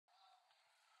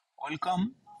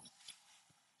Welcome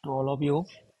to all of you.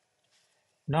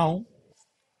 Now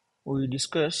we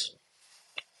discuss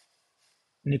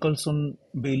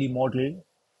Nicholson-Bailey model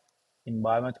in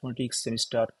Biomathematics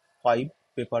semester 5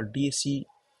 paper DSE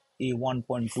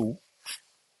A1.2.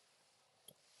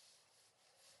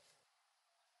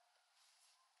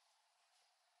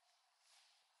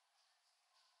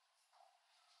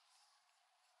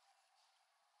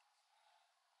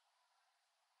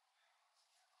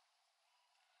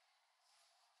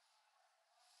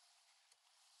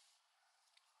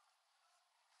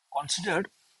 Considered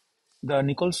the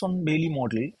Nicholson-Bailey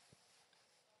model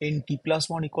in t plus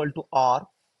 1 equal to r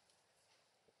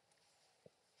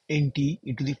n t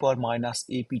e to the power minus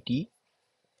apt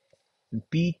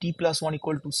p t plus 1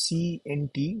 equal to c n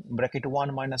t bracket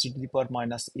 1 minus e to the power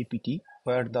minus apt,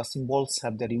 where the symbols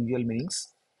have their usual meanings.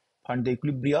 Find the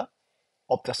equilibria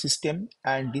of the system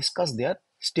and discuss their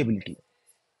stability.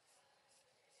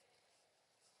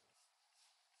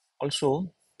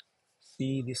 Also,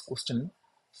 see this question.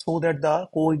 So that the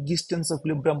coexistence of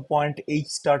equilibrium point H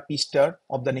star P star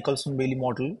of the Nicholson-Bailey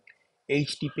model,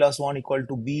 Ht plus 1 equal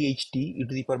to Bht e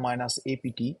to the power minus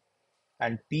apt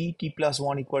and Pt plus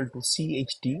 1 equal to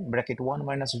Cht bracket 1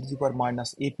 minus e to the power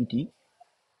minus apt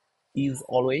is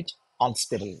always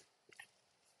unstable.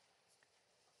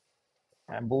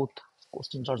 And both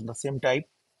questions are the same type.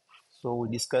 So we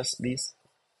discuss this.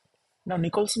 Now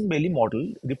Nicholson-Bailey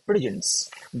model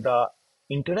represents the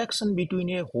interaction between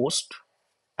a host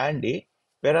and a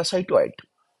parasitoid,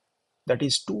 that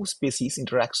is two species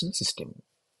interaction system.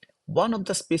 One of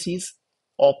the species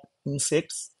of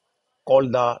insects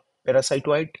called the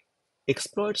parasitoid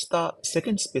exploits the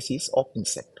second species of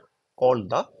insect called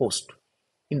the host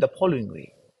in the following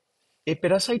way. A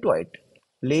parasitoid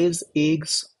lays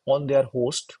eggs on their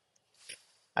host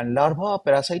and larvae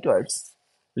parasitoids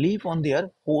live on their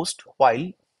host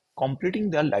while completing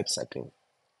their life cycle.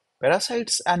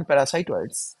 Parasites and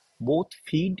parasitoids both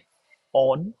feed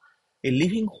on a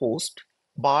living host,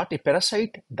 but a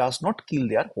parasite does not kill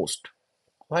their host,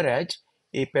 whereas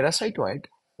a parasitoid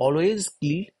always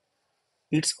kills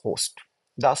its host.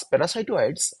 Thus,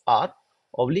 parasitoids are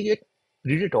obligate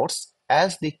predators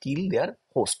as they kill their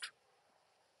host,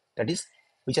 that is,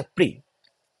 which are prey.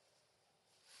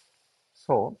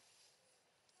 So,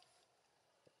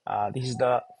 this is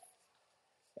the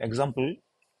example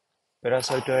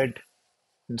parasitoid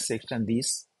insects and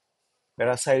these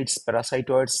parasites,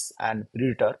 parasitoids, and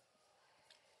predator.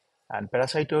 And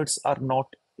parasitoids are not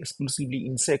exclusively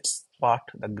insects, but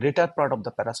the greater part of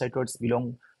the parasitoids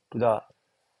belong to the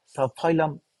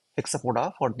subphylum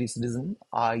Hexapoda. For this reason,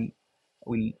 I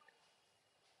will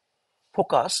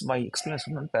focus my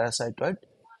explanation on parasitoid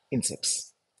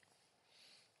insects.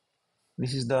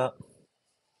 This is the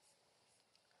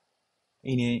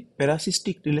in a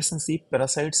parasitic relationship,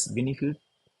 parasites benefit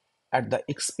at the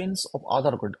expense of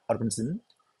other organisms,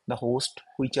 the host,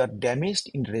 which are damaged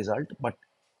in result but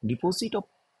deposit of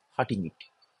hurting it.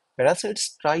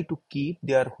 Parasites try to keep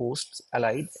their hosts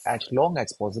alive as long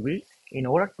as possible in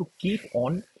order to keep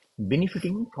on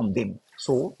benefiting from them.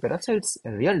 So parasites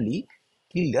rarely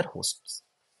kill their hosts.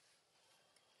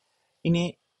 In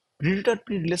a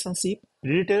predator-prey relationship,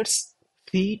 predators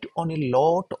feed on a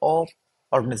lot of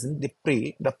organisms, the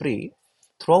prey,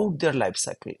 throughout their life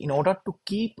cycle in order to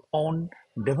keep on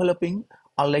developing.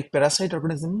 Unlike parasite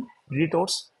organisms,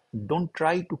 predators don't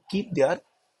try to keep their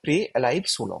prey alive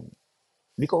so long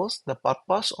because the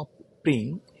purpose of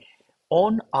preying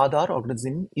on other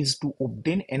organisms is to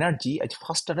obtain energy as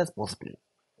faster as possible.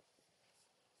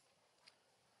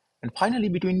 And finally,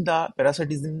 between the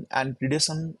parasitism and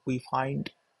predation, we find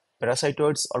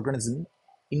parasitoids organism,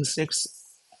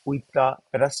 insects with the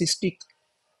parasitic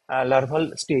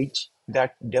larval stage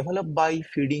that develop by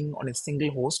feeding on a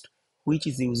single host, which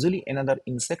is usually another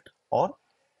insect or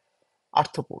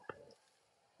arthropod.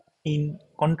 In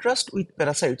contrast with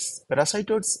parasites,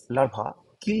 parasitoids larvae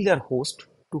kill their host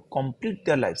to complete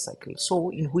their life cycle. So,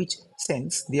 in which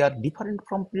sense they are different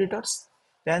from predators?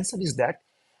 The answer is that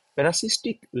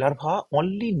parasitic larvae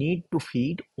only need to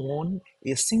feed on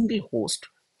a single host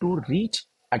to reach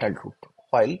adulthood,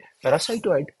 while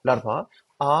parasitoid larvae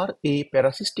are a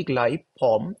parasitic life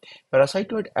form.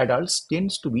 Parasitoid adults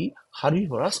tends to be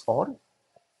herbivorous or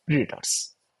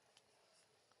predators.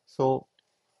 So,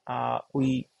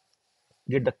 we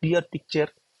get the clear picture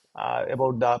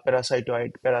about the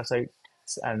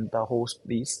parasites and the host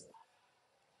bees.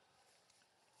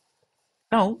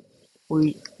 Now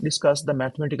we discuss the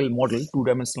mathematical model,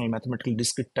 two-dimensional mathematical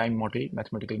discrete time model.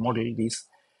 Mathematical model is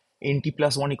nt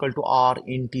plus 1 equal to r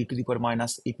nt to the power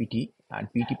minus apt and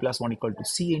pt plus 1 equal to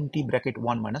c nt bracket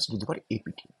 1 minus to the power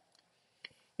apt.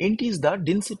 NT is the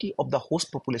density of the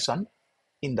host population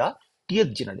in the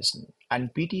Tth generation,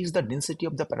 and PT is the density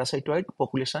of the parasitoid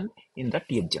population in the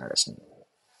Tth generation.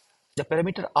 The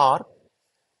parameter R,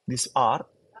 this R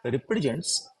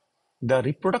represents the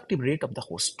reproductive rate of the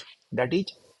host. That is,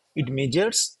 it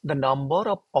measures the number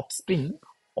of offspring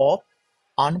of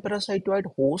unparasitoid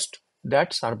host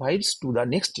that survives to the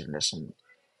next generation.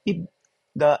 If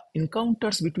the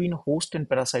encounters between host and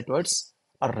parasitoids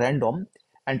are random,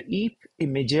 and if it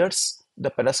measures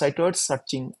the parasitoid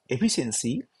searching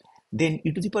efficiency, then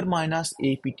e to the power minus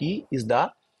apt is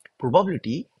the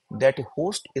probability that a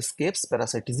host escapes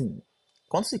parasitism.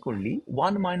 Consequently,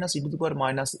 1 minus e to the power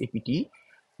minus apt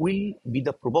will be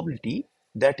the probability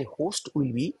that a host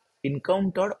will be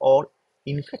encountered or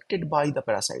infected by the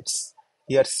parasites.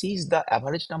 Here C is the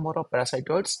average number of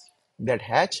parasitoids that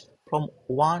hatch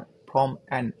from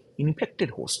an infected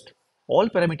host. All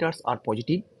parameters are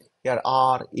positive. Here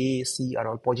R, A, C are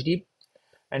all positive,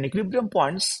 and equilibrium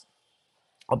points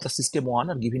of the system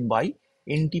 1 are given by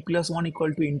nt plus 1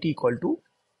 equal to nt equal to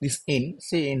this n,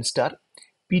 say n star,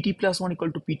 pt plus 1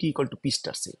 equal to pt equal to p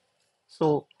star, say.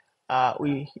 So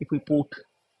if we put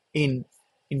in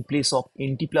place of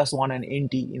nt plus 1 and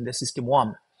nt in the system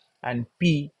 1, and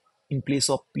p in place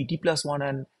of pt plus 1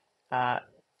 and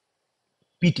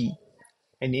pt,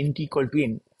 and nt equal to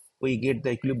n, we get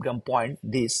the equilibrium point.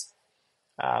 This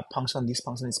function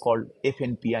is called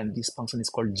fnp, and this function is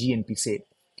called gnp, say.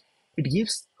 It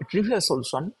gives a trivial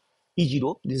solution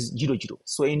E0, this is 0, 0.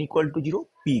 So n equal to 0,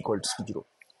 p equals to 0.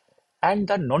 And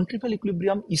the non-trivial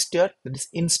equilibrium E star, that is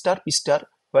n star p star,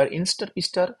 where n star p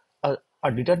star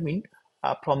are determined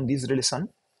from this relation.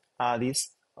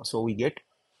 So we get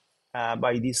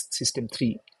by this system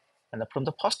 3. And from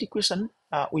the first equation,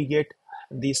 we get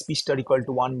this p star equal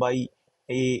to 1 by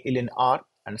a ln r.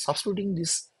 And substituting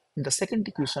this in the second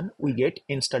equation, we get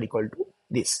n star equal to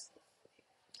this.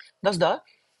 Thus, the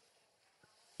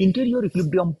interior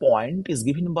equilibrium point is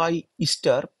given by E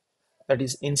star, that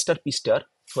is n star p star,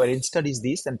 where n star is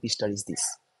this and p star is this.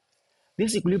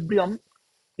 This equilibrium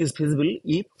is feasible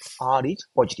if R is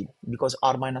positive, because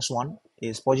R minus 1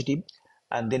 is positive,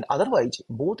 and then otherwise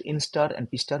both n star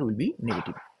and p star will be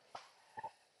negative.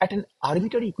 At an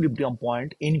arbitrary equilibrium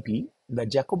point NP, the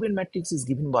Jacobian matrix is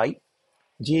given by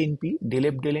JNP del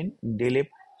F del N del F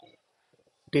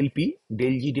del P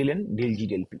del G del N del G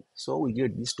del P. So we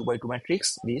get this 2 by 2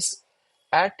 matrix. This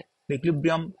at the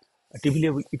equilibrium,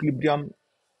 trivial equilibrium,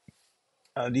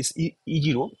 this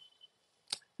E0,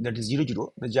 that is 0,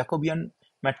 0. The Jacobian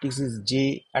matrix is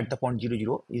J at the point 0,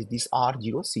 0 is this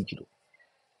R0, C0.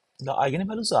 The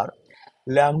eigenvalues are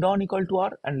lambda 1 equal to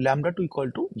R and lambda 2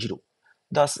 equal to 0.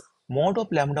 Thus, mod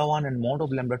of lambda 1 and mod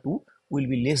of lambda 2 will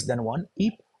be less than 1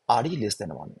 if R is less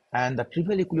than 1, and the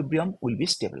trivial equilibrium will be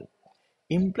stable,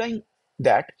 implying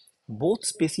that both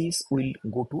species will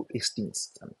go to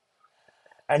extinction.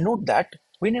 And note that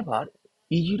whenever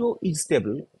E0 is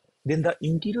stable, then the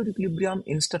interior equilibrium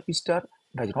n star p star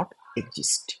does not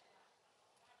exist.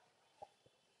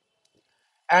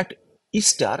 At E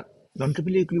star,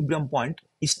 non-trivial equilibrium point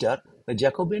E star, the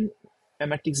Jacobian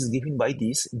matrix is given by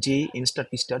this J n star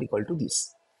p star equal to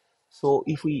this. So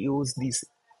if we use this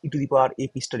e to the power a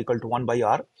p star equal to 1 by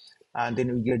r, and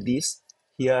then we get this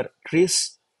here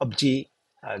trace of J,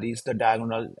 this the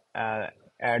diagonal,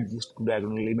 add these two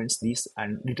diagonal elements, this,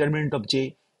 and determinant of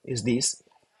J is this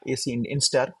AC in n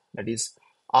star, that is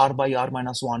r by r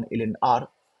minus 1 ln r,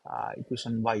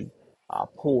 equation by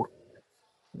 4.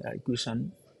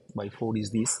 Equation by 4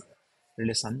 is this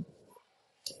relation.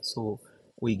 So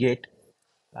we get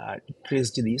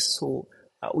traced this. So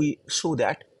we show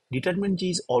that determinant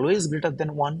G is always greater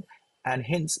than 1, and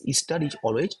hence E star is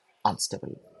always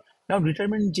unstable. Now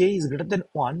determinant J is greater than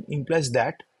 1 implies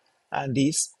that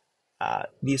this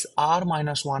R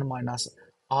minus 1 minus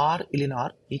R ln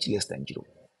R is less than 0.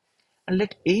 And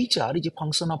let HR is a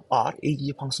function of R, H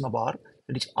is a function of R,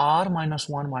 that is R minus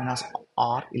 1 minus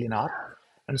R ln R.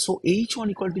 And so H1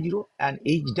 equal to 0 and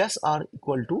H dash R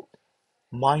equal to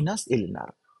minus ln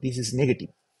R. This is negative.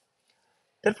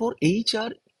 Therefore,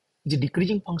 HR is a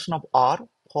decreasing function of R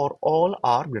for all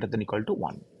R greater than equal to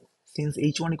 1. Since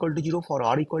H1 equal to 0 for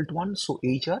R equal to 1, so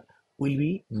HR will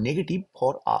be negative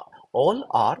for all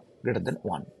R greater than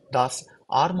 1. Thus,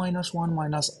 R minus 1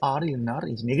 minus R ln R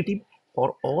is negative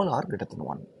for all R greater than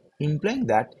 1, implying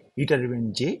that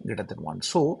determinant J greater than 1.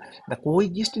 So, the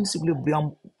coexistence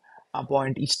equilibrium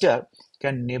point E star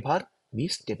can never be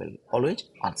stable, always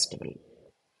unstable.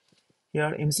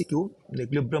 Here MCQ, the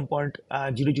equilibrium point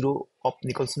 0, 0 of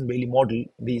Nicholson-Bailey model,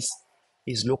 this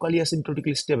is locally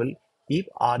asymptotically stable if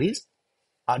R is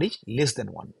less than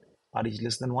 1. R is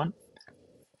less than 1.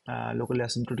 locally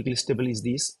asymptotically stable is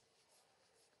this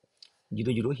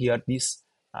 0, 0. Here this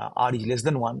r is less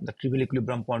than 1, the trivial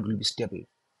equilibrium point will be stable.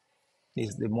 This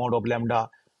is the mode of lambda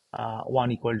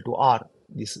 1 equal to r,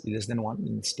 this is less than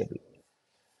 1 is stable.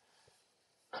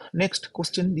 Next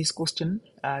question, this question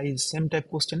is same type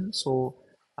question, so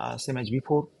same as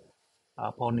before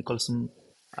for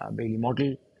Nicholson-Bailey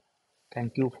model.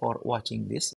 Thank you for watching this.